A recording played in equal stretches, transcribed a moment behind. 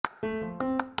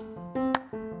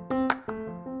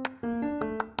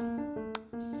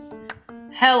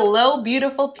Hello,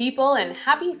 beautiful people, and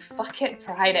happy Fuck It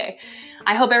Friday.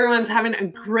 I hope everyone's having a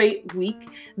great week.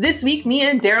 This week, me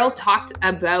and Daryl talked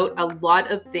about a lot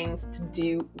of things to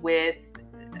do with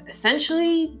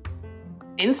essentially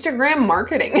Instagram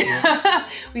marketing.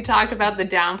 We talked about the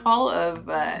downfall of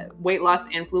weight loss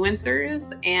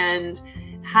influencers and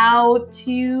how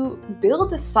to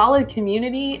build a solid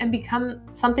community and become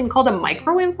something called a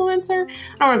micro-influencer.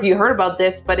 I don't know if you heard about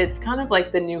this, but it's kind of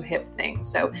like the new hip thing.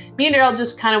 So me and Daryl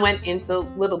just kind of went into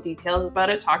little details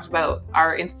about it, talked about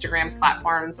our Instagram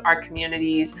platforms, our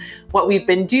communities, what we've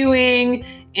been doing,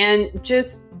 and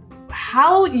just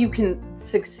how you can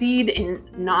succeed in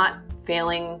not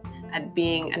failing at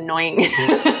being annoying.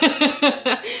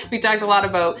 We talked a lot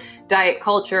about diet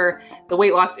culture, the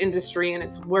weight loss industry and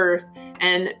its worth.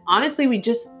 And honestly, we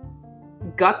just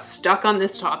got stuck on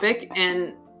this topic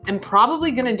and I'm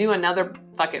probably going to do another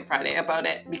Fuck It Friday about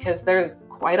it because there's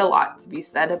quite a lot to be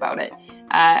said about it.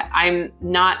 I'm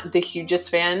not the hugest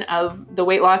fan of the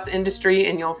weight loss industry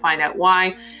and you'll find out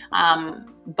why.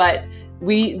 But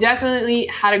we definitely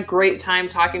had a great time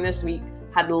talking this week.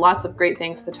 Had lots of great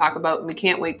things to talk about, and we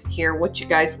can't wait to hear what you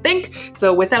guys think.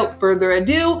 So without further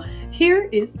ado, here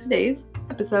is today's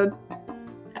episode.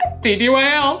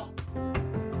 TTYL.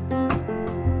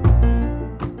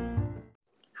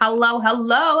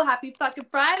 Hello. Happy fucking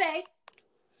Friday.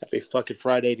 Happy fucking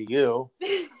Friday to you.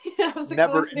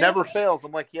 Never fails.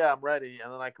 I'm like, yeah, I'm ready.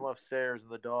 And then I come upstairs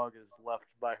and the dog is left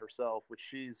by herself, which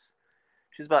she's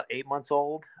about 8 months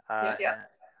old. Yeah.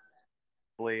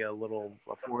 A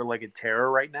four-legged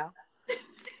terror right now.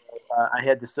 I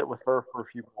had to sit with her for a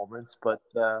few moments, but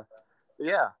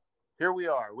yeah, here we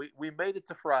are. We made it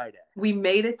to Friday. We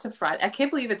made it to Friday. I can't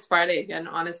believe it's Friday again.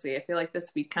 Honestly, I feel like this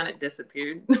week kind of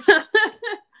disappeared.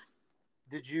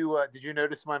 Did you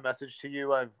notice my message to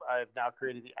you? I've now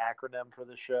created the acronym for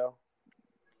the show.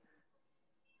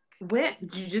 When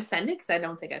did you just send it? Because I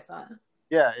don't think I saw it.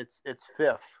 Yeah, it's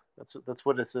FIF. That's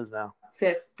what it says now.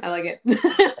 FIF. I like it.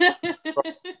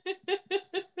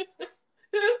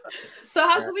 So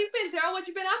how's the week been, Daryl? What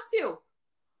you been up to?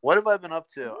 What have I been up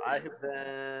to? I have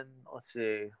been,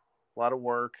 a lot of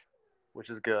work, which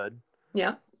is good.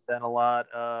 Yeah. Then a lot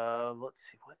of, what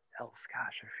else?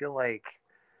 Gosh, I feel like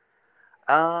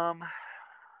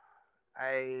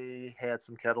I had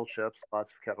some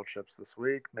lots of kettle chips this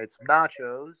week. Made some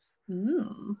nachos.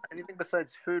 Anything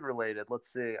besides food related?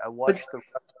 Let's see. I watched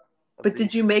But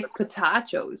did you make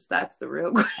potatoes? That's the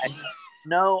real question.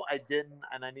 No, I didn't,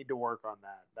 and I need to work on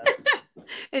that.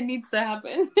 It needs to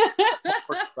happen.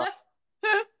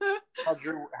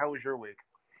 How was your week?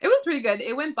 It was pretty good.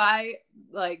 It went by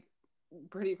like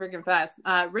pretty freaking fast.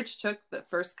 Rich took the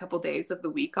first couple days of the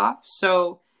week off,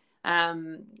 so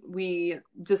we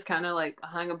just kind of like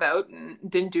hung about and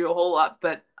didn't do a whole lot.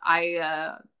 But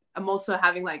I'm also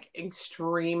having like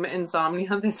extreme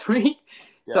insomnia this week.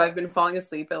 Yeah. So I've been falling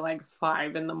asleep at like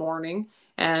 5 a.m.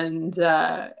 and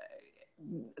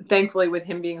thankfully with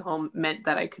him being home meant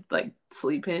that I could like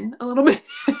sleep in a little bit,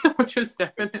 which was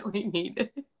definitely needed.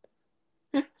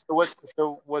 So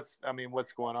what's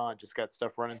going on? Just got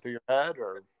stuff running through your head,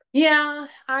 or? Yeah,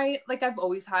 I've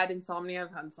always had insomnia.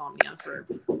 I've had insomnia for,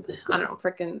 I don't know,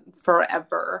 freaking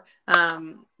forever.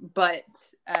 But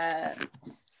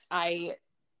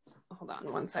hold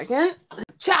on one second.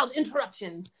 Child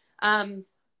interruptions.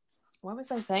 What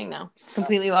was I saying now?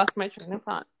 Completely lost my train of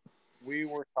thought. We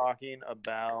were talking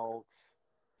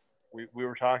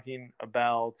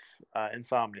about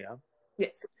insomnia.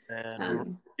 Yes. And we were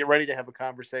getting ready to have a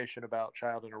conversation about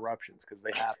child interruptions because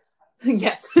they happen.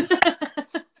 Yes.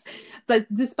 But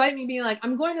despite me being like,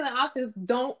 I'm going to the office,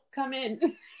 don't come in.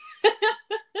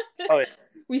 Oh, yeah.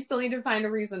 We still need to find a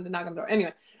reason to knock on the door.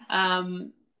 Anyway,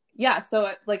 yeah, so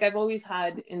like I've always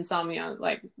had insomnia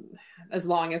like as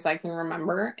long as I can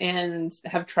remember and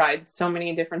have tried so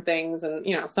many different things and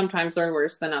sometimes they're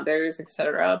worse than others,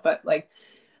 etc. But like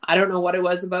I don't know what it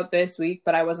was about this week,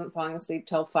 but I wasn't falling asleep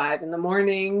till 5 a.m.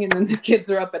 and then the kids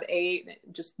are up at 8.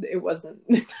 It wasn't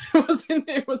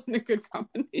a good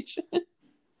combination.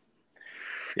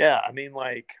 Yeah, I mean,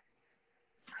 like,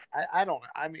 I don't.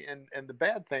 I mean, and the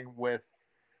bad thing with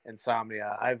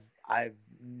insomnia, I've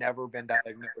never been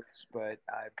diagnosed, but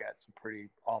I've got some pretty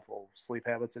awful sleep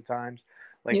habits at times.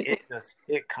 Like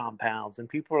it compounds, and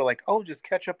people are like, "Oh, just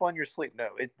catch up on your sleep." No,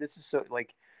 this is so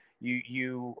like.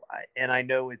 And I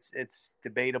know it's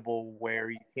debatable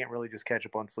where you can't really just catch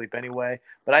up on sleep anyway,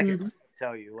 but I can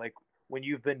tell you, like, when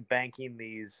you've been banking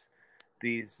these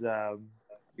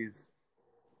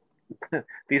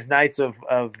these nights of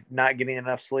not getting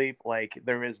enough sleep, like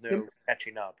there is Yep. no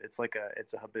catching up. It's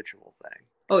a habitual thing.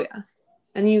 Oh yeah.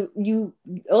 And you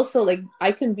also like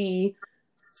I can be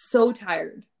so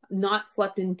tired, not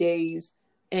slept in days,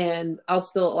 and I'll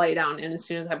still lay down. And as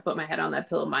soon as I put my head on that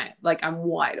pillow, I'm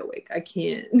wide awake. I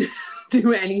can't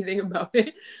do anything about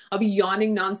it. I'll be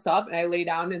yawning nonstop, and I lay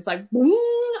down, and it's like, boom,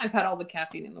 I've had all the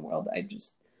caffeine in the world. I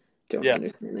just don't Yeah.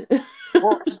 understand it.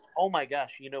 Well, oh my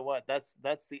gosh, you know what? That's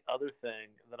the other thing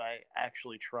that I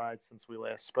actually tried since we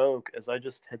last spoke, is I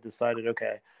just had decided,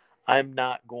 okay, I'm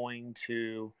not going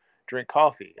to drink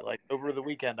coffee. Like over the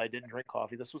weekend, I didn't drink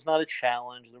coffee. This was not a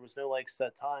challenge. There was no like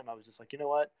set time. I was just like, you know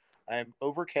what? I'm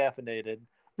over caffeinated.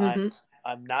 I'm Mm-hmm.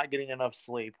 I'm not getting enough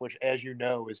sleep, which, as you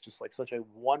know, is just like such a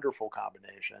wonderful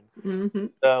combination. Mm-hmm.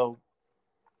 So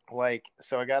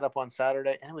so I got up on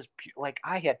Saturday and it was like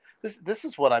I had this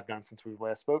is what I've done since we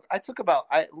last spoke.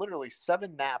 I literally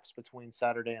 7 naps between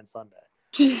Saturday and Sunday.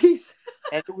 Jeez.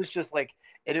 And it was just like,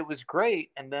 and it was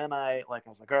great. And then I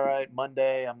was like, all right,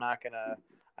 Monday I'm not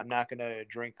gonna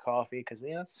drink coffee because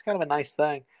it's kind of a nice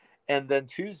thing. And then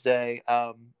Tuesday,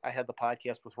 I had the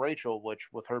podcast with Rachel, which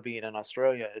with her being in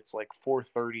Australia, it's like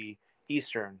 4:30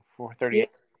 Eastern, 4:30 Yeah.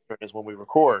 Eastern is when we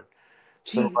record.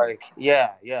 So Jeez.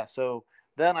 yeah. So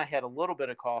then I had a little bit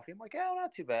of coffee. I'm like, oh,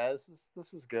 not too bad.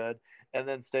 This is good. And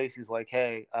then Stacy's like,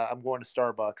 hey, I'm going to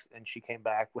Starbucks, and she came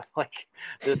back with like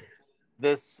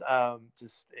this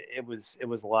just it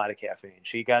was a lot of caffeine.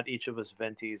 She got each of us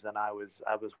ventis, and I was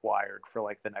wired for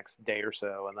like the next day or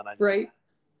so, and then I just Right.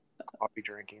 coffee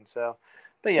drinking. So,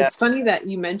 but yeah, It's funny that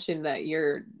you mentioned that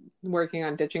you're working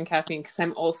on ditching caffeine because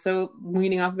I'm also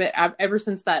weaning off of it ever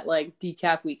since that like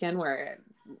decaf weekend where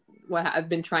I've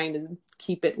been trying to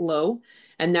keep it low,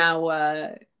 and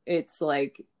now it's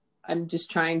like I'm just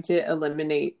trying to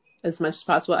eliminate as much as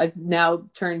possible. I've now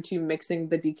turned to mixing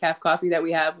the decaf coffee that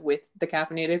we have with the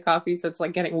caffeinated coffee, so it's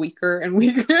like getting weaker and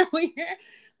weaker and weaker.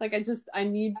 Like I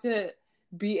need to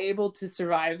be able to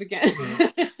survive again.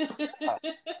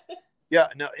 yeah,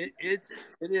 no, it's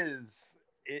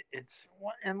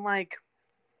and like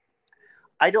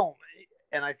I don't,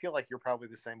 and I feel like you're probably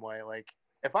the same way. Like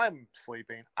if I'm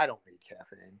sleeping, I don't need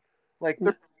caffeine. Like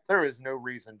there is no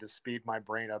reason to speed my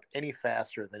brain up any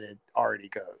faster than it already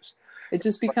goes. It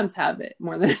just becomes habit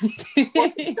more than Well,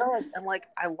 it anything. does, and like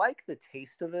I like the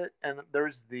taste of it, and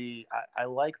I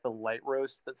like the light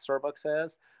roast that Starbucks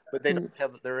has, but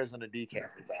there isn't a decaf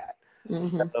for that.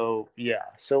 Mm-hmm. So yeah,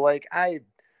 so like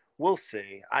we'll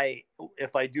see.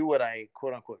 If I do what I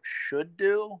quote unquote should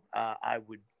do, I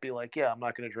would be like, yeah, I'm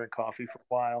not going to drink coffee for a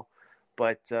while,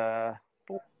 but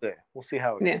we'll see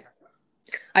how it Yeah. goes.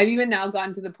 I've even now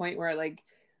gotten to the point where like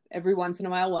every once in a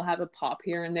while we'll have a pop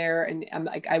here and there, and I'm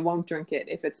like I won't drink it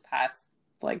if it's past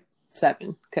like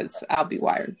 7 because I'll be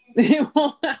wired. It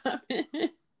won't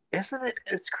happen. Isn't it?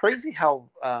 It's crazy how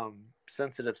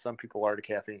sensitive some people are to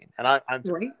caffeine, and I'm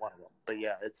Right. one of them. But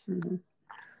yeah, it's Mm-hmm.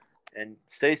 and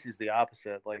Stacy's the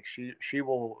opposite. Like she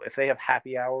will, if they have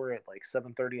happy hour at like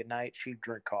 7:30 at night, she'd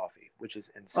drink coffee, which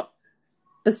is insane. Oh,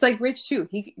 it's like Rich too.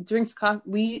 He drinks coffee.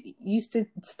 We used to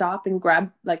stop and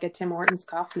grab like a Tim Hortons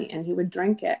coffee, and he would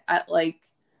drink it at like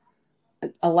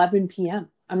 11 p.m.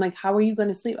 I'm like, how are you going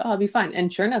to sleep? Oh, I'll be fine.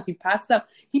 And sure enough, he passed out.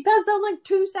 He passed out in like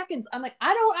 2 seconds. I'm like,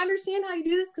 I don't understand how you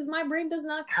do this because my brain does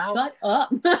not shut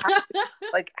up.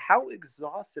 Like, how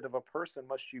exhausted of a person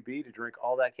must you be to drink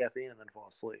all that caffeine and then fall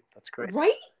asleep? That's crazy.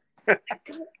 Right? I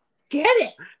don't get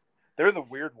it. They're the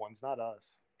weird ones, not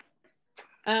us.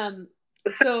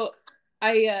 So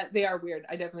they are weird.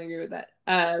 I definitely agree with that.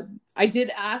 I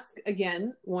did ask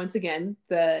once again,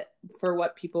 for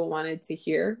what people wanted to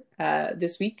hear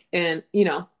this week, and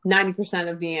 90%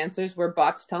 of the answers were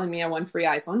bots telling me I won free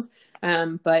iPhones.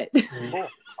 But Cool.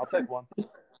 I'll take one.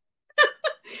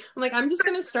 I'm like, I'm just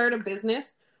gonna start a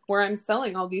business where I'm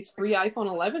selling all these free iPhone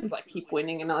 11s. I keep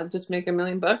winning, and I'll just make $1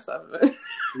 million off of it.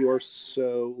 You are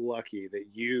so lucky that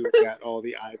you got all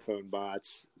the iPhone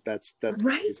bots. That's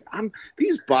right.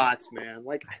 These bots, man.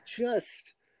 Like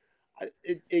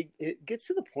it gets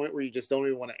to the point where you just don't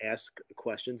even want to ask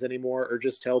questions anymore, or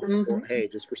just tell people, hey,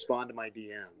 just respond to my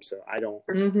DM. So I don't.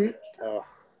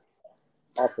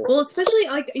 Awful. Well, especially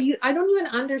like I don't even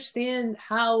understand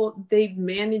how they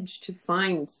managed to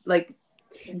find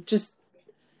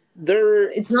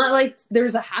it's not like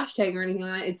there's a hashtag or anything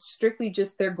like that. It's strictly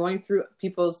just they're going through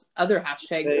people's other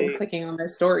hashtags and clicking on their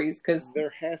stories because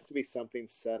there has to be something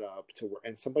set up to where,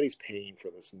 and somebody's paying for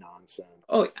this nonsense.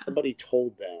 Oh yeah. Somebody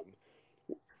told them.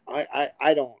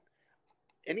 I don't.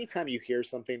 Anytime you hear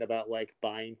something about like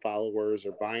buying followers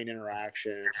or buying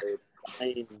interaction or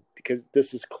buying, because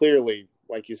this is clearly,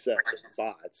 like you said,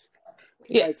 bots.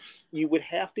 Yes. You would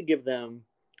have to give them,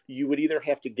 you would either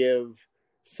have to give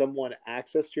someone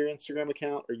access to your Instagram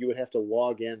account, or you would have to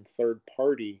log in third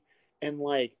party. And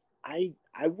like, I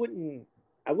wouldn't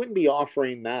be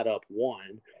offering that up,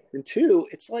 one. And two,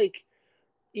 it's like,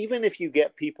 even if you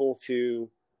get people to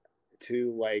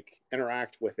like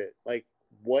interact with it, like,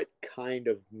 what kind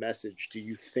of message do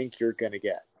you think you're going to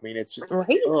get? I mean, it's just,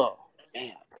 right. Oh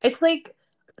man. It's like,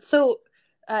 so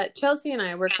Chelsea and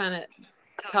I were kind of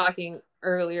talking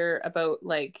earlier about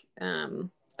like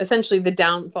essentially the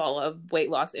downfall of weight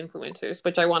loss influencers,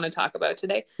 which I want to talk about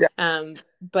today. Yeah.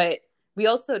 But we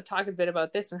also talked a bit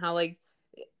about this and how like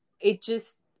it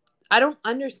just, I don't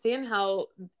understand how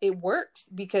it works,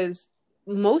 because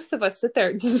most of us sit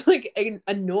there just like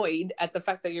annoyed at the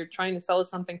fact that you're trying to sell us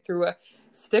something through a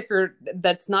sticker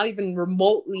that's not even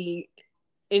remotely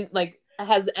in like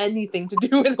has anything to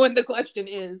do with what the question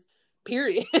is,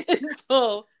 period.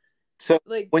 So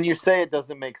like, when you say it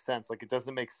doesn't make sense, like, it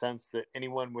doesn't make sense that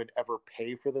anyone would ever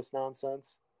pay for this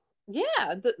nonsense.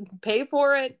 yeah, pay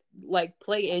for it, like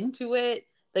play into it.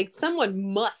 Like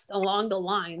someone must, along the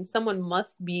line, someone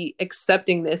must be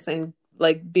accepting this and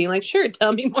like being like, sure,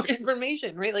 tell me more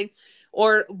information, right? Like,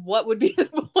 or what would be the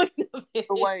point of it?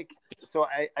 So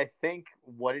I think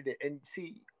what it is, and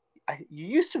see, you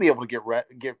used to be able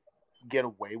to get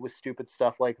away with stupid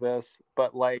stuff like this,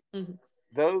 but like Mm-hmm.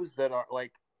 those that are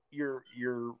like your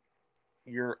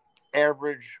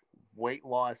average weight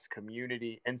loss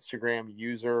community Instagram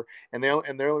user, and the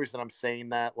only reason I'm saying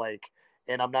that, like,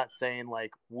 and I'm not saying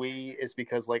like we, is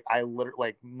because like I literally,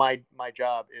 like, my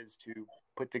job is to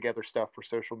put together stuff for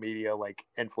social media, like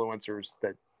influencers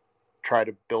that try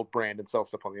to build brand and sell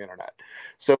stuff on the internet.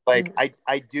 So like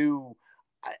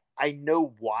I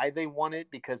know why they want it,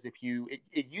 because it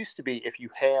used to be, if you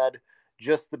had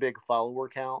just the big follower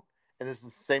count, and this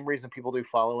is the same reason people do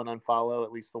follow and unfollow,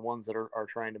 at least the ones that are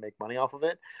trying to make money off of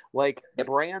it. Like,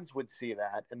 brands would see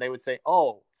that and they would say,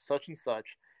 oh, such and such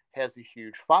has a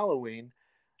huge following.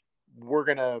 We're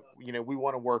going to, we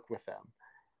want to work with them.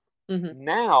 Mm-hmm.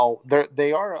 Now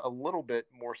they are a little bit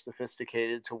more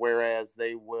sophisticated, to whereas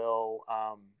they will,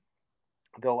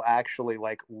 they'll actually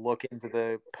like look into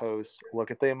the post,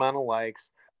 look at the amount of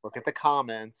likes, look at the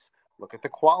comments, look at the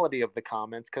quality of the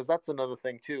comments. Cause that's another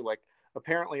thing too. Like,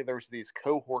 apparently there's these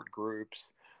cohort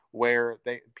groups where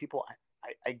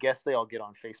I guess they all get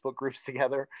on Facebook groups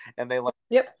together and they like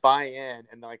buy in,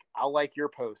 and they're like, I'll like your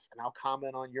post and I'll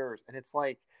comment on yours. And it's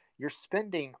like, you're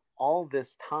spending all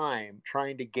this time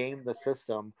trying to game the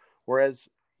system, whereas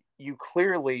you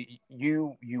clearly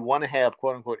you want to have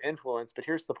quote unquote influence. But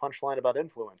here's the punchline about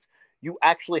influence: you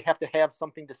actually have to have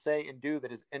something to say and do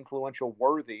that is influential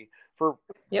worthy for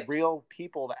real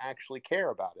people to actually care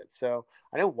about it. So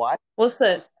I know why. Well,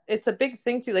 it's a big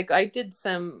thing too. Like, I did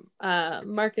some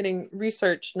marketing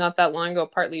research not that long ago,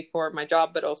 partly for my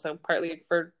job, but also partly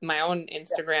for my own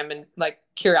Instagram and like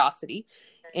curiosity.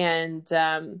 And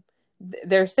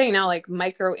they're saying now like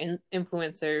micro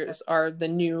influencers are the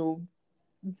new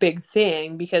big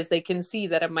thing, because they can see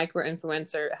that a micro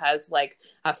influencer has like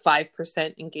a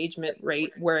 5% engagement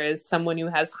rate, whereas someone who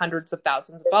has hundreds of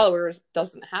thousands of followers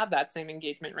doesn't have that same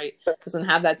engagement rate, doesn't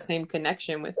have that same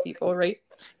connection with people, right?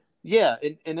 Yeah,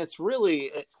 and it's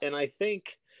really, and I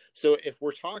think, so if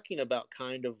we're talking about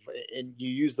kind of, and you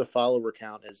use the follower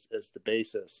count as the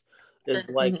basis, is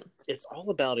like, it's all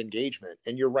about engagement.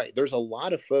 And you're right, there's a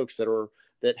lot of folks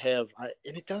that have,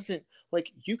 and it doesn't,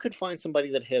 like, you could find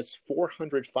somebody that has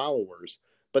 400 followers,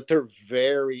 but they're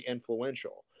very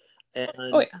influential. And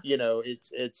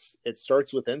it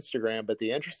starts with Instagram. But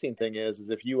the interesting thing is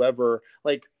if you ever,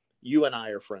 like, you and I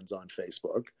are friends on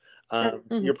Facebook.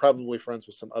 You're probably friends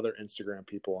with some other Instagram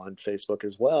people on Facebook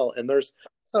as well. And there's,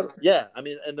 and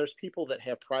there's people that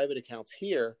have private accounts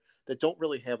here that don't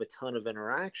really have a ton of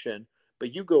interaction,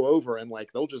 but you go over and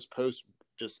like, they'll just post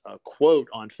just a quote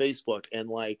on Facebook and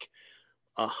like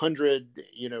 100,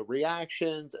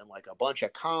 reactions and like a bunch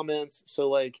of comments. So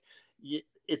like,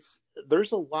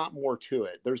 there's a lot more to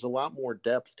it. There's a lot more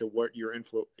depth to what your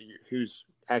who's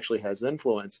actually has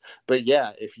influence. But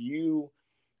yeah, if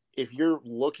you're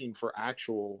looking for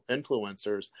actual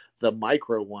influencers, the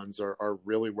micro ones are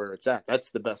really where it's at. That's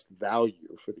the best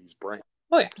value for these brands.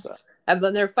 Oh yeah. So. And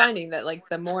then they're finding that like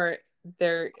the more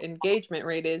their engagement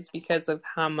rate is, because of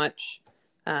how much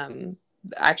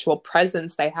actual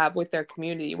presence they have with their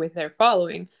community, with their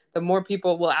following, the more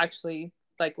people will actually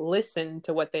like listen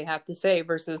to what they have to say,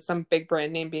 versus some big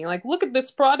brand name being like, look at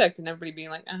this product, and everybody being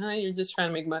like, you're just trying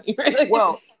to make money, right? Like,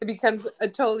 well, it becomes a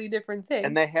totally different thing.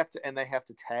 And they have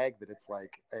to tag that it's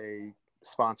like a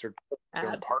sponsored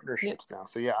partnerships now.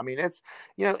 So yeah, I mean, it's,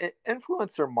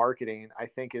 influencer marketing, I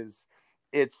think, is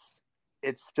it's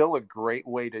still a great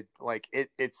way to like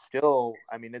it's still,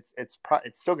 I mean, it's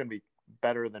still going to be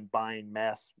better than buying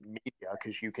mass media,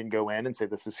 because you can go in and say,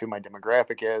 this is who my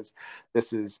demographic is,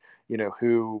 this is, you know,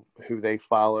 who they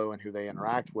follow and who they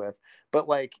interact with. But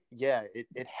like, yeah,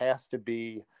 it has to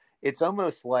be, it's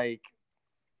almost like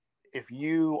if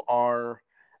you are,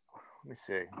 let me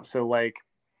see, so like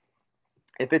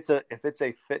if it's a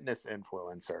fitness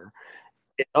influencer,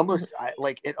 it almost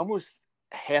it almost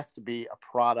has to be a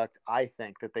product, I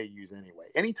think, that they use anyway.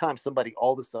 Anytime somebody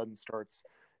all of a sudden starts,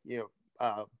 you know,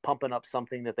 pumping up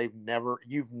something that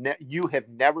you have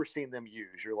never seen them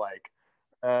use, you're like,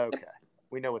 okay,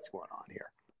 we know what's going on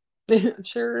here.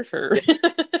 Sure.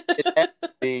 It has to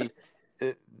be,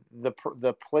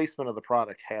 the placement of the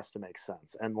product has to make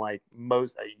sense, and like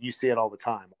most, you see it all the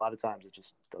time. A lot of times it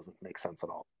just doesn't make sense at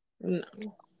all. No.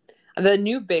 The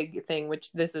new big thing,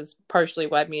 which this is partially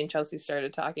why me and Chelsea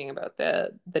started talking about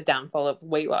the downfall of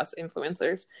weight loss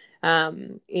influencers,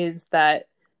 is that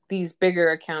these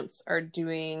bigger accounts are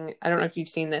doing, I don't know if you've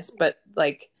seen this, but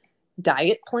like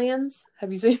diet plans.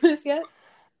 Have you seen this yet?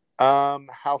 How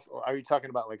are you talking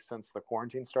about, like since the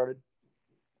quarantine started?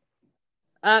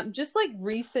 Just like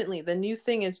recently, the new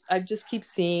thing is I just keep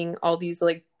seeing all these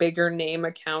like bigger name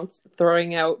accounts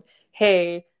throwing out,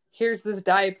 hey, here's this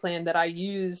diet plan that I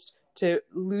used to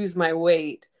lose my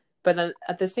weight. But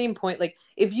at the same point, like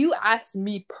if you asked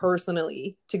me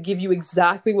personally to give you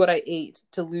exactly what I ate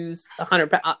to lose 100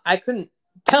 pounds, I couldn't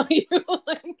tell you.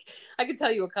 Like I could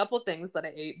tell you a couple things that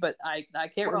I ate, but I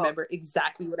can't remember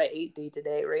exactly what I ate day to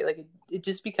day, right? Like it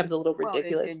just becomes a little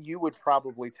ridiculous. And you would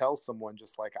probably tell someone,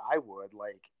 just like I would,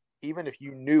 like even if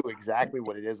you knew exactly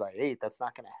what it is I ate, that's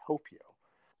not going to help you.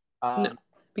 No.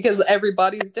 Because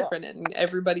everybody's different and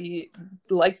everybody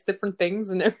likes different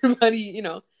things, and everybody, you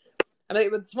know, I mean,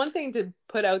 it's one thing to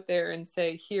put out there and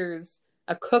say, here's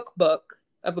a cookbook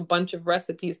of a bunch of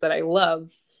recipes that I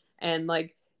love. And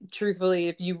like, truthfully,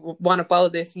 if you want to follow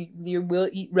this, you will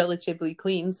eat relatively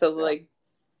clean. So like,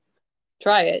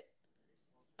 try it.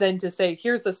 Then to say,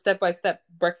 here's a step-by-step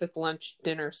breakfast, lunch,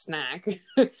 dinner, snack.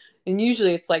 And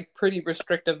usually it's like pretty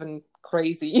restrictive and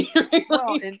crazy. Right?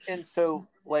 Well, and so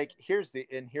like here's the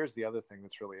other thing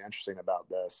that's really interesting about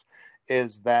this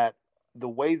is that the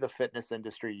way the fitness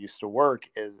industry used to work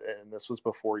is, and this was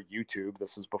before YouTube,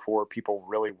 this is before people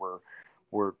really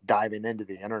were diving into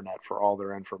the internet for all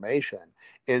their information,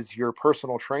 is your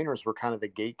personal trainers were kind of the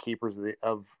gatekeepers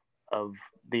of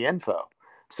the info.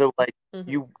 So like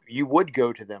you would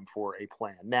go to them for a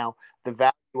plan. Now, the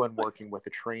value in working with a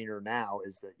trainer now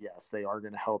is that, yes, they are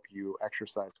going to help you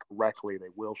exercise correctly. They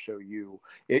will show you,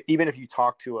 even if you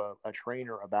talk to a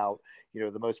trainer about, you know,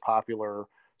 the most popular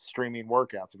streaming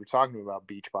workouts, if you're talking about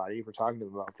Beachbody, if you're talking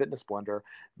about Fitness Blender,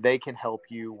 they can help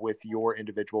you with your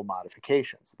individual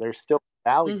modifications. There's still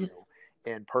value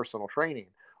in personal training.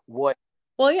 Well,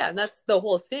 yeah, that's the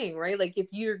whole thing, right? Like if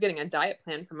you're getting a diet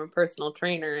plan from a personal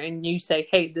trainer and you say,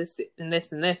 hey, this and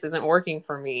this and this isn't working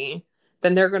for me,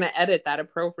 then they're going to edit that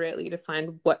appropriately to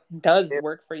find what does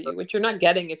work for you, which you're not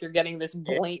getting if you're getting this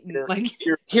blatant, like,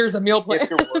 here's a meal plan. If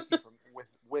you're working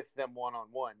with them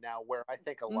one-on-one. Now, where I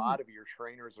think a lot of your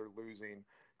trainers are losing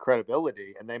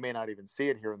credibility, and they may not even see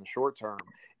it here in the short term,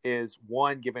 is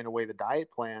one, giving away the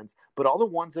diet plans, but all the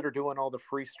ones that are doing all the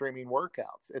free streaming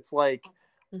workouts. It's like,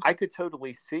 I could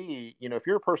totally see, you know, if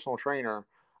you're a personal trainer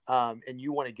and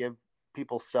you want to give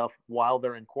people stuff while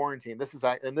they're in quarantine, this is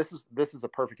a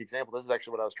perfect example. This is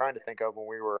actually what I was trying to think of when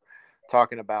we were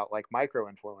talking about like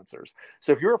micro influencers.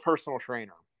 So if you're a personal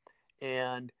trainer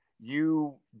and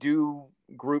you do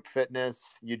group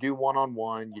fitness, you do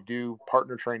one-on-one, you do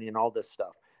partner training and all this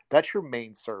stuff, that's your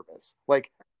main service.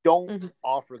 Like, don't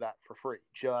offer that for free.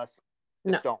 Just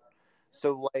don't.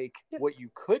 So like what you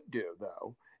could do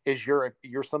though is you're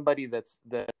somebody that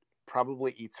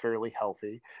probably eats fairly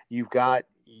healthy. You've got,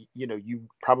 you know, you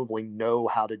probably know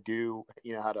how to do,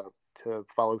 you know, how to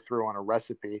follow through on a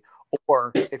recipe.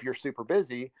 Or if you're super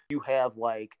busy, you have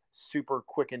like super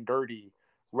quick and dirty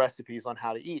recipes on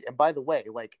how to eat. And by the way,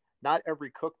 like not every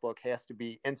cookbook has to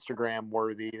be Instagram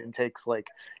worthy and takes like,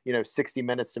 you know, 60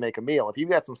 minutes to make a meal. If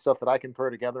you've got some stuff that I can throw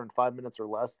together in 5 minutes or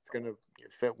less, it's going to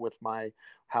fit with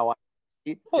how I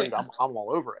eat. Dude, I'm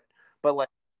all over it. But like,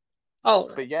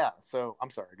 but yeah, so I'm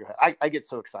sorry, go ahead. I get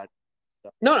so excited.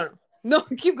 No,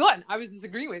 keep going. I was just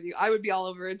agreeing with you. I would be all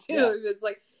over it too. Yeah. It's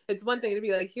like, it's one thing to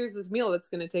be like, here's this meal that's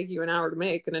going to take you an hour to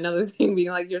make. And another thing being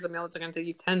like, here's a meal that's going to take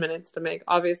you 10 minutes to make.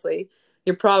 Obviously,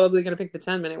 you're probably going to pick the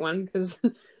 10-minute one because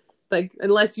like,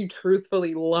 unless you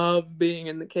truthfully love being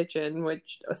in the kitchen,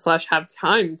 / have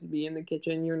time to be in the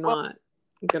kitchen, you're not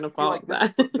going to follow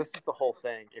that. This is the whole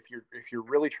thing. If you're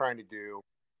really trying to do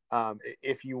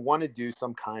if you want to do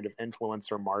some kind of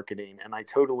influencer marketing, and I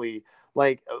totally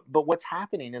like, but what's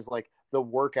happening is like the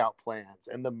workout plans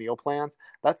and the meal plans,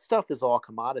 that stuff is all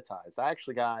commoditized. I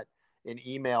actually got an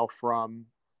email from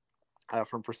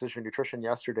Precision Nutrition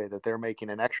yesterday that they're making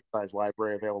an exercise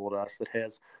library available to us that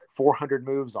has 400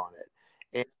 moves on it.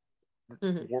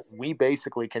 And we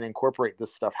basically can incorporate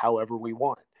this stuff however we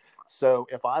want. So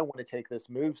if I want to take this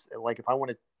moves, like if I want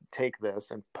to take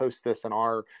this and post this in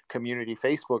our community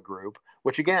Facebook group,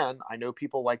 which again, I know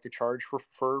people like to charge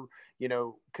for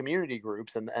community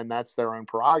groups, and that's their own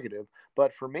prerogative.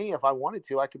 But for me, if I wanted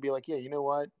to, I could be like, yeah, you know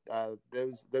what,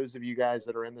 those of you guys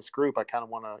that are in this group, I kind of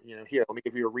want to, here, let me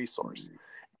give you a resource.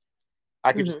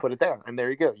 I could just put it there, and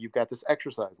there you go. You've got this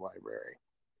exercise library.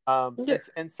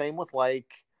 And same with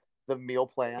like the meal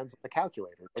plans, the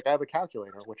calculator. Like I have a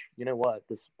calculator, which you know what,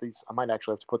 these I might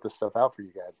actually have to put this stuff out for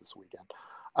you guys this weekend.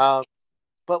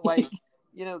 But like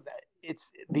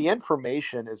it's the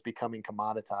information is becoming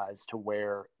commoditized to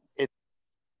where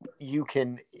you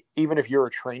can, even if you're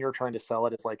a trainer trying to sell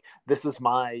it, it's like, this is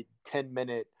my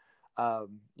 10-minute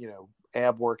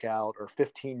ab workout or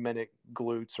 15-minute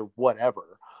glutes or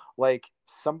whatever. Like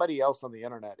somebody else on the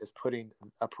internet is putting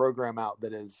a program out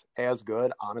that is as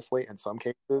good, honestly, in some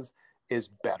cases is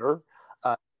better.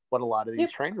 What a lot of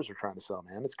these trainers are trying to sell,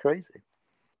 man. It's crazy.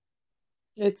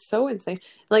 It's so insane.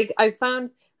 Like I found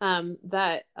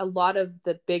that a lot of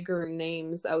the bigger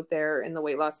names out there in the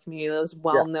weight loss community, those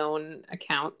well-known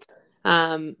accounts,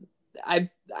 I've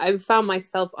found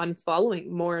myself unfollowing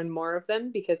more and more of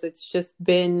them because it's just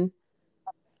been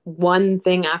one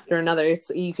thing after another.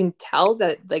 You can tell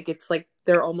that like it's like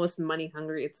they're almost money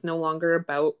hungry. It's no longer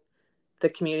about the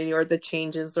community or the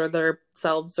changes or their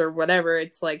selves or whatever.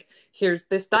 It's like, here's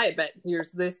this diet bet,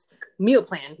 here's this meal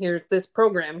plan, here's this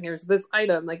program, here's this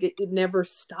item. Like it never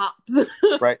stops.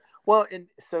 Right. Well, and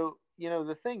so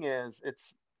the thing is,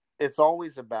 it's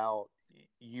always about,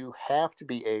 you have to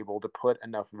be able to put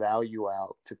enough value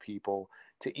out to people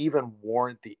to even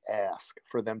warrant the ask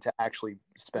for them to actually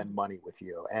spend money with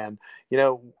you. And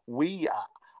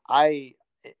I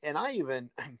even,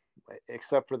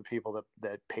 except for the people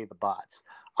that pay the bots,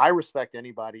 I respect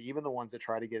anybody, even the ones that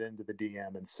try to get into the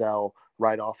DM and sell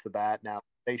right off the bat. Now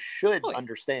they should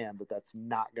understand that that's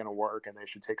not going to work, and they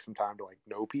should take some time to like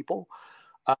know people.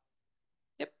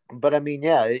 But I mean,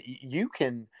 yeah, you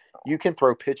can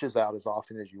throw pitches out as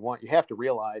often as you want. You have to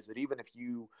realize that even if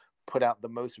you put out the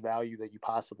most value that you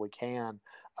possibly can,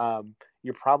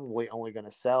 you're probably only going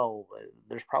to sell.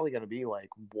 There's probably going to be like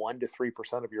 1 to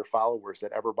 3% of your followers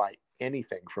that ever buy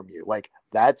anything from you. Like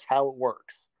that's how it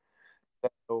works.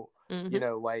 So,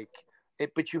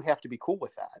 but you have to be cool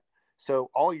with that. So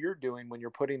all you're doing when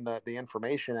you're putting the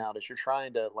information out is you're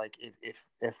trying to, like,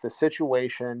 if the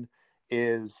situation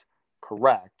is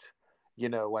correct,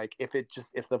 like if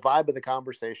the vibe of the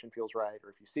conversation feels right,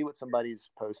 or if you see what somebody's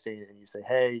posting and you say,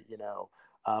 hey,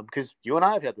 because you and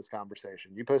I have had this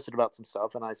conversation, you posted about some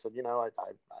stuff and I said, I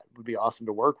would be awesome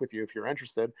to work with you if you're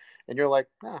interested. And you're like,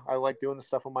 I like doing the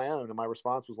stuff on my own. And my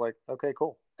response was like, okay,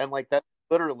 cool. And like that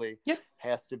literally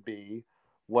has to be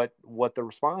what the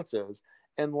response is.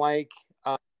 And like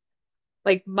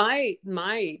my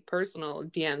personal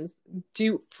DMs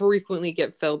do frequently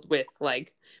get filled with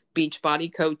like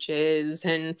Beachbody coaches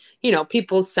and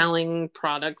people selling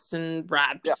products and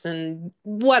wraps and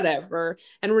whatever.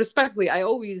 And respectfully, I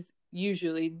always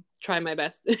usually try my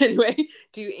best anyway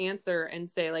to answer and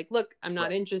say like, look, I'm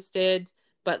not interested,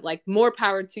 but like more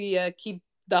power to you. Keep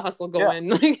the hustle going.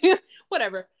 Like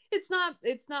whatever. It's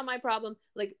not my problem.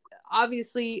 Like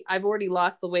obviously I've already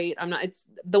lost the weight. It's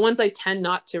the ones I tend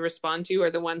not to respond to are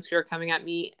the ones who are coming at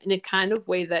me in a kind of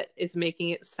way that is making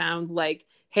it sound like,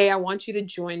 hey, I want you to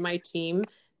join my team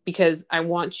because I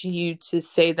want you to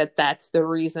say that that's the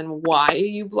reason why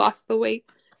you've lost the weight.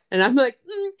 And I'm like,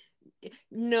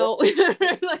 no.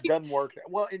 Like, doesn't work.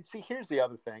 Well, and see, here's the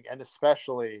other thing, and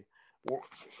especially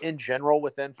in general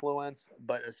with influence,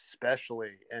 but especially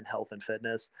in health and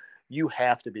fitness, you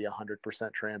have to be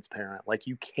 100% transparent. Like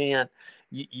you can't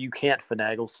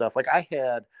finagle stuff. Like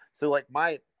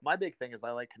my big thing is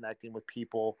I like connecting with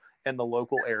people in the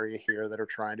local area here that are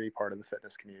trying to be part of the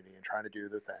fitness community and trying to do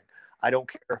their thing. I don't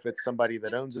care if it's somebody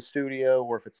that owns a studio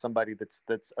or if it's somebody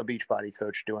that's a Beachbody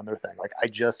coach doing their thing. Like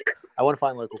I want to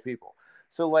find local people.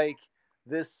 So like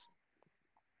this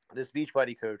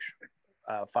Beachbody coach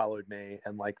followed me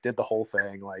and like did the whole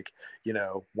thing, like,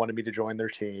 wanted me to join their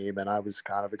team. And I was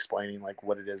kind of explaining like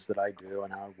what it is that I do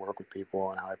and how I work with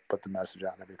people and how I put the message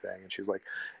out and everything. And she's like,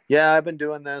 yeah, I've been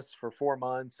doing this for 4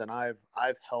 months and I've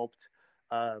helped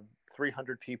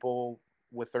 300 people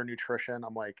with their nutrition.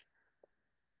 I'm like,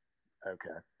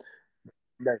 okay,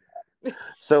 No.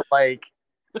 So like,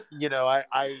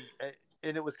 I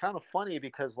and it was kind of funny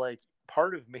because like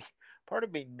part of me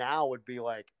now would be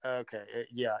like, okay,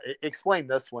 yeah, explain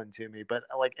this one to me. But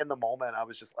like in the moment, I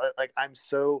was just like, I'm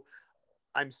so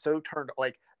turned,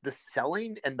 like the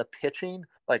selling and the pitching.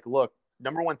 Like, look,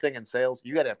 number one thing in sales,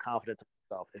 you got to have confidence in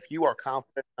yourself. If you are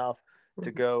confident enough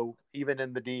to go even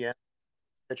in the DM,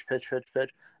 pitch,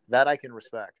 that I can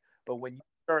respect. But when you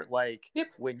start like, Yep.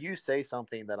 when you say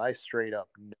something that I straight up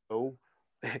know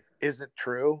isn't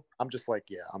true, I'm just like,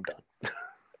 yeah, I'm done.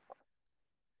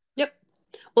 Yep.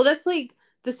 Well, that's like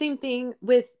the same thing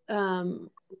with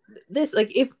this.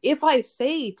 Like if I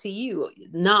say to you,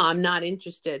 no, I'm not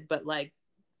interested, but like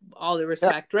all the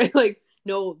respect, right? Like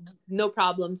no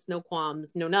problems, no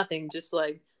qualms, no nothing, just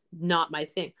like not my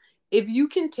thing. If you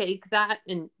can take that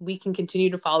and we can continue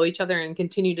to follow each other and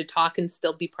continue to talk and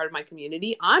still be part of my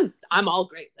community, I'm all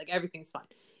great. Like everything's fine.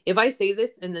 If I say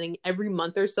this and then every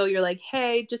month or so you're like,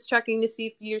 hey, just checking to see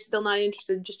if you're still not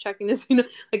interested, just checking to see,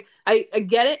 like I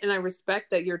get it and I respect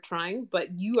that you're trying,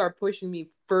 but you are pushing me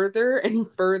further and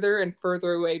further and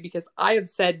further away because I have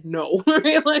said no.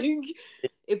 Right? Like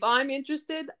if I'm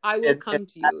interested, I will come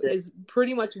to you is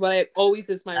pretty much what I always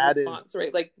is my response,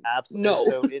 right? Like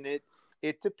absolutely. no. So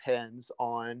it depends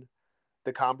on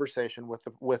the conversation with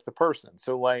the person.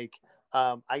 So like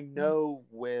I know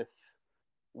with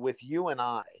you and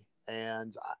I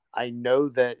know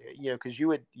that because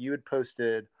you had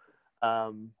posted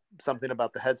something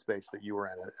about the headspace that you were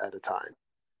in at a time,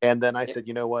 and then I said,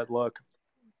 you know what, look,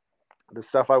 the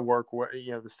stuff I work with,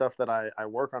 the stuff that I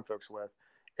work on folks with,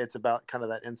 it's about kind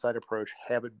of that inside approach,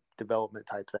 habit development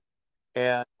type thing.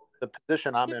 And the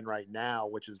position I'm in right now,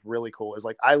 which is really cool, is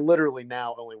like I literally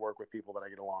now only work with people that I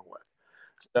get along with.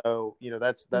 So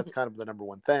that's kind of the number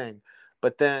one thing.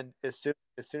 But then as soon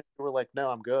as you were like, no,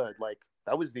 I'm good, like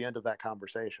that was the end of that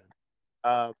conversation.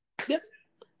 Yep.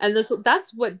 And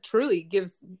that's what truly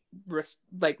gives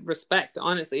respect.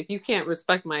 Honestly, if you can't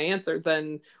respect my answer,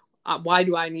 then why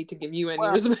do I need to give you any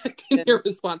respect in your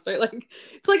response? Right? Like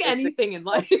it's like anything in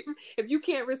life. If you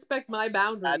can't respect my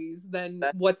boundaries, then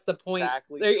what's the point?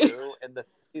 Exactly true. And the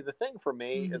thing for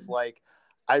me is like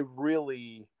I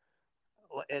really.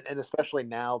 And especially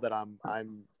now that I'm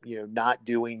not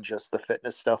doing just the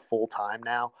fitness stuff full time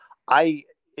now,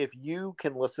 if you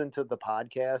can listen to the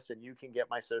podcast and you can get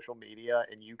my social media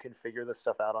and you can figure this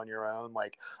stuff out on your own,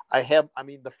 like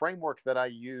the framework that I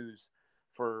use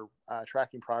for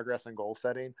tracking progress and goal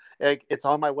setting, it's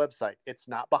on my website. It's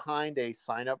not behind a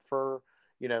sign up for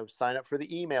the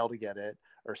email to get it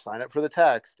or sign up for the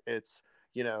text.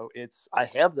 I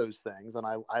have those things and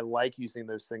I like using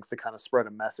those things to kind of spread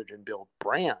a message and build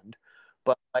brand.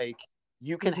 But like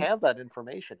you can have that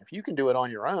information. If you can do it on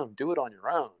your own, do it on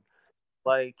your own.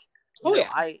 Like,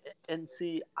 and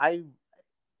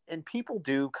people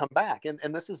do come back.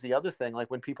 And this is the other thing. Like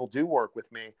when people do work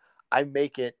with me, I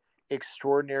make it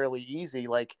extraordinarily easy.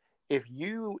 Like if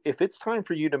it's time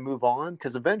for you to move on,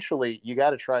 because eventually you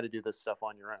got to try to do this stuff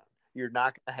on your own. You're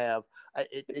not going to have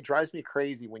it drives me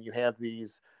crazy when you have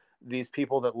these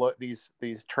people that look these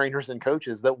trainers and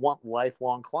coaches that want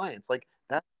lifelong clients. Like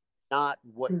that's not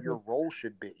what your role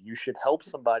should be. You should help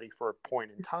somebody for a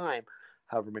point in time,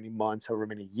 however many months, however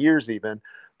many years even,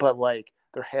 but like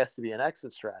there has to be an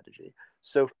exit strategy.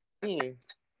 So for me,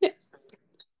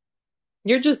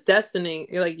 you're just destining,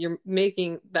 you're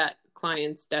making that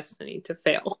client's destiny to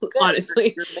fail.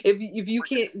 Honestly, if you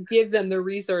can't give them the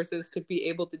resources to be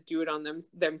able to do it on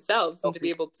themselves and to be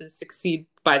able to succeed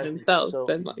by themselves, so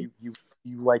then like you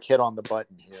like hit on the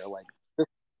button here. Like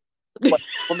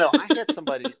well, no, I had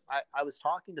somebody. I was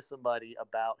talking to somebody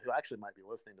about who actually might be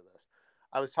listening to this.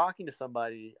 I was talking to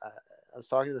somebody. I was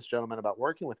talking to this gentleman about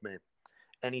working with me,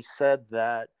 and he said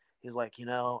that he's like,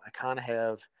 I kind of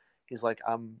have. He's like,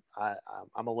 I'm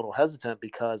a little hesitant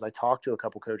because I talked to a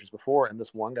couple coaches before, and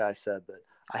this one guy said that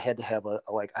I had to have a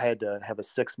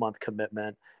 6-month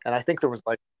commitment, and I think there was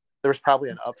probably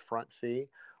an upfront fee.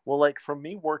 Well, like from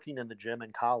me working in the gym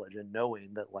in college and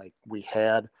knowing that like we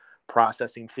had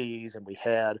processing fees and we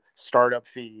had startup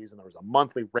fees and there was a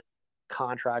monthly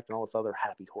contract and all this other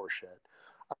happy horse shit.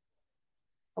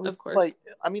 I was like,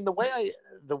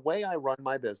 the way I run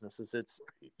my business is it's,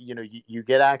 you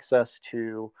get access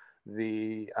to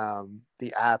the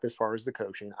app as far as the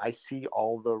coaching. I see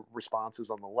all the responses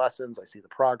on the lessons. I see the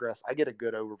progress. I get a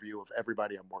good overview of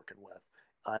everybody I'm working with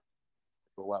at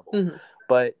the level.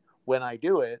 But when I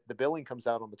do it, the billing comes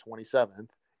out on the 27th.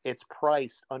 It's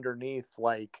priced underneath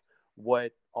like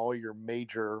what all your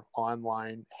major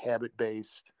online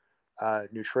habit-based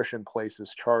nutrition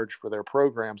places charge for their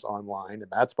programs online,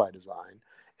 and that's by design.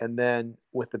 And then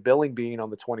with the billing being on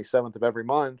the 27th of every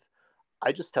month,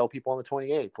 I just tell people on the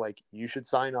 28th, like, you should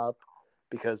sign up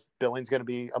because billing's going to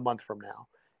be a month from now.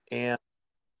 And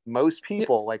most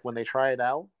people, like, when they try it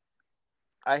out,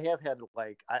 I've had,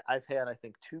 I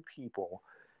think, 2 people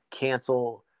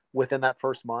cancel within that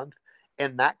first month.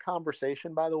 And that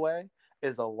conversation, by the way,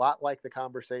 is a lot like the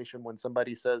conversation when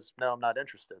somebody says, no, I'm not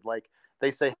interested. Like,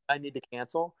 they say, I need to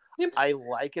cancel. Yep. I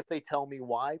like if they tell me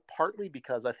why, partly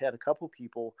because I've had a couple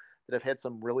people that have had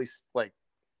some really like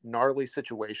gnarly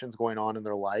situations going on in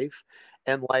their life.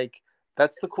 And like,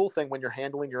 that's the cool thing when you're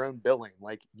handling your own billing.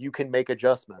 Like, you can make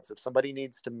adjustments. If somebody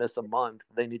needs to miss a month,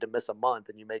 they need to miss a month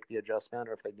and you make the adjustment,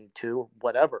 or if they need to,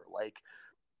 whatever. Like,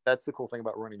 that's the cool thing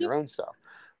about running your own stuff.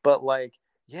 But like,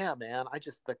 yeah, man, I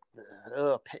just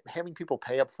having people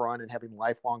pay up front and having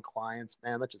lifelong clients,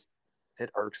 man, it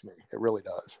irks me. It really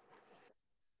does.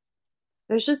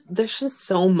 There's just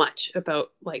so much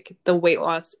about like the weight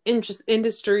loss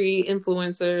industry,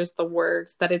 influencers, the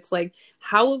works, that it's like,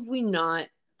 how have we not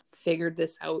figured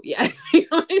this out yet? You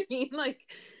know what I mean? Like,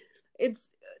 it's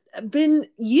been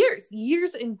years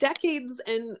and decades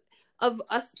and of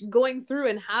us going through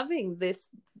and having this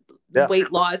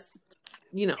weight loss,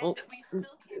 you know,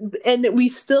 and we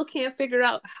still can't figure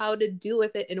out how to deal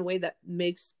with it in a way that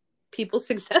makes people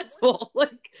successful.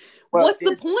 Like, what's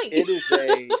the point? It is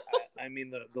I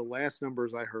mean, the last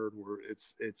numbers I heard were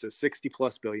it's a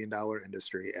 $60+ billion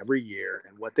industry every year.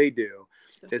 And what they do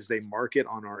is they market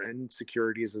on our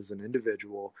insecurities as an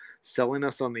individual, selling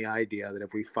us on the idea that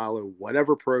if we follow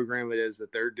whatever program it is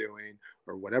that they're doing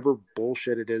or whatever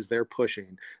bullshit it is they're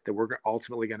pushing, that we're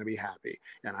ultimately going to be happy.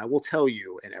 And I will tell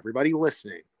you, and everybody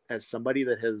listening, as somebody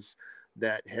that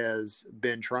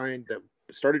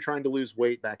started trying to lose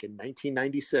weight back in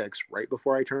 1996, right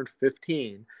before I turned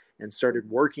 15, and started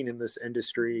working in this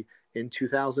industry in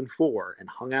 2004 and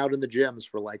hung out in the gyms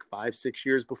for like 5-6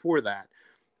 years before that.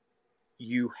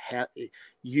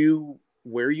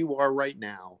 Where you are right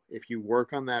now, if you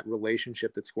work on that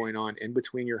relationship that's going on in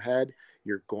between your head,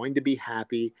 you're going to be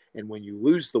happy. And when you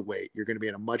lose the weight, you're going to be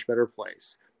in a much better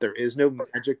place. There is no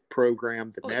magic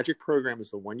program. The magic program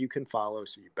is the one you can follow.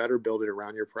 So you better build it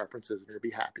around your preferences and you'll be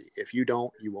happy. If you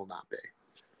don't, you will not be.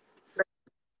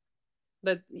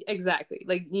 That exactly.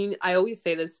 Like, I always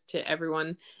say this to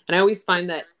everyone, and I always find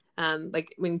that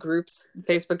like when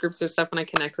Facebook groups or stuff, when I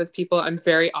connect with people, I'm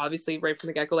very obviously right from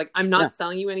the get-go, like, I'm not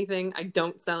selling you anything. I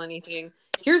don't sell anything.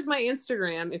 Here's my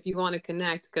Instagram if you want to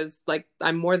connect, because like,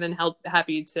 I'm more than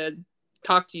happy to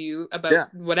talk to you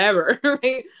about whatever,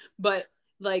 right? But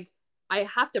like, I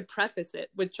have to preface it,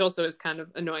 which also is kind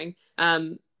of annoying.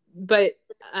 But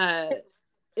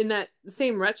in that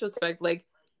same retrospect, like,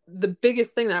 the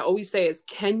biggest thing that I always say is,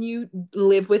 can you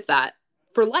live with that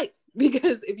for life?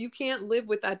 Because if you can't live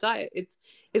with that diet, it's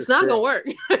not gonna work.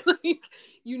 Like,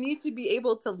 you need to be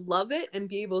able to love it and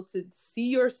be able to see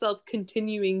yourself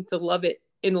continuing to love it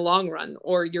in the long run,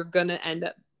 or you're gonna end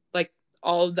up like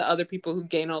all of the other people who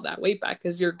gain all that weight back,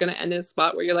 because you're gonna end in a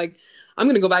spot where you're like, I'm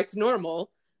gonna go back to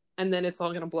normal, and then it's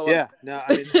all gonna blow up. Yeah, no,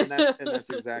 I mean, and that's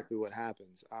exactly what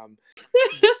happens.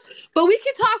 But we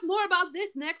can talk more about this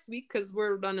next week because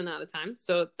we're running out of time,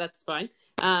 so that's fine.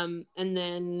 And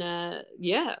then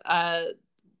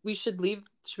we should leave.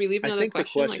 Should we leave another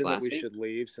question? I think the question that we should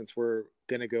leave, since we're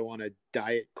gonna go on a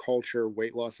diet culture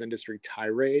weight loss industry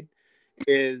tirade,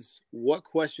 is what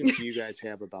questions do you guys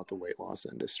have about the weight loss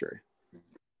industry?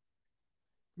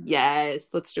 Yes,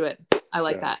 let's do it. I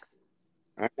like that.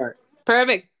 All right.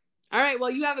 Perfect. All right. Well,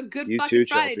 you have a good you fucking too,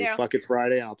 Friday, Chelsea. Daryl. Fuck it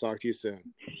Friday, and I'll talk to you soon.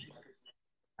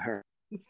 All right.